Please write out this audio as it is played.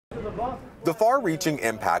The far-reaching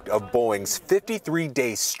impact of Boeing's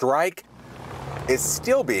 53-day strike is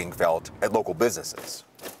still being felt at local businesses.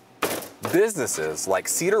 Businesses like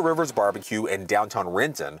Cedar Rivers BBQ in downtown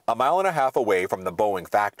Renton, a mile and a half away from the Boeing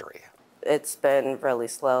factory. It's been really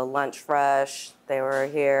slow. Lunch rush, they were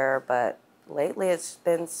here, but lately it's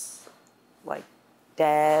been like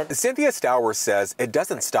dead. Cynthia Stowers says it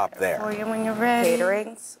doesn't stop there. For you when you're ready.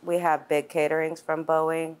 Caterings, we have big caterings from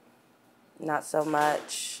Boeing, not so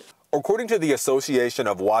much. According to the Association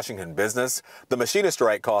of Washington Business, the machinist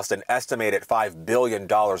strike cost an estimated $5 billion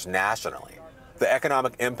nationally. The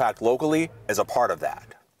economic impact locally is a part of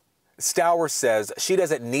that. Stowers says she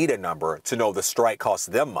doesn't need a number to know the strike costs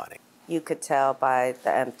them money. You could tell by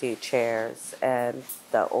the empty chairs and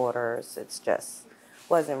the orders, it's just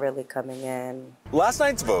wasn't really coming in. Last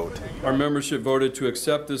night's vote. Our membership voted to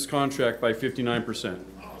accept this contract by 59%.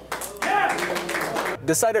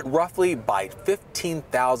 Decided roughly by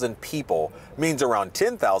 15,000 people, means around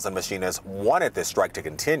 10,000 machinists wanted this strike to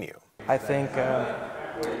continue. I think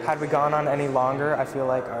had we gone on any longer, I feel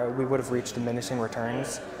like we would have reached diminishing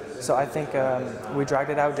returns. So I think we dragged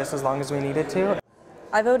it out just as long as we needed to.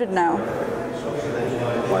 I voted no.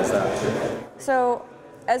 Why is that? So,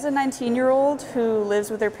 as a 19-year-old who lives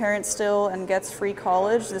with their parents still and gets free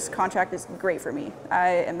college, this contract is great for me. I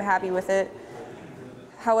am happy with it.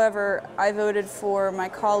 However, I voted for my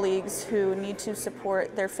colleagues who need to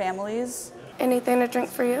support their families. Anything to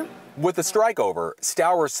drink for you? With the strike over,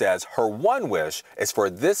 Stowers says her one wish is for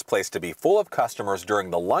this place to be full of customers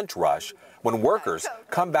during the lunch rush when workers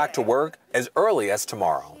come back to work as early as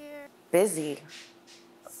tomorrow. Busy,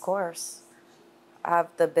 of course. I have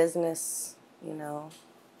the business,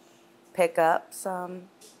 pick up some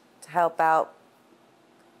to help out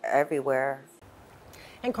everywhere.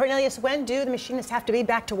 And Cornelius, when do the machinists have to be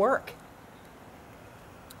back to work?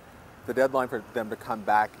 The deadline for them to come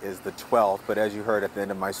back is the 12th, but as you heard at the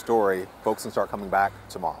end of my story, folks can start coming back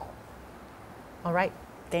tomorrow. All right,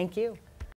 thank you.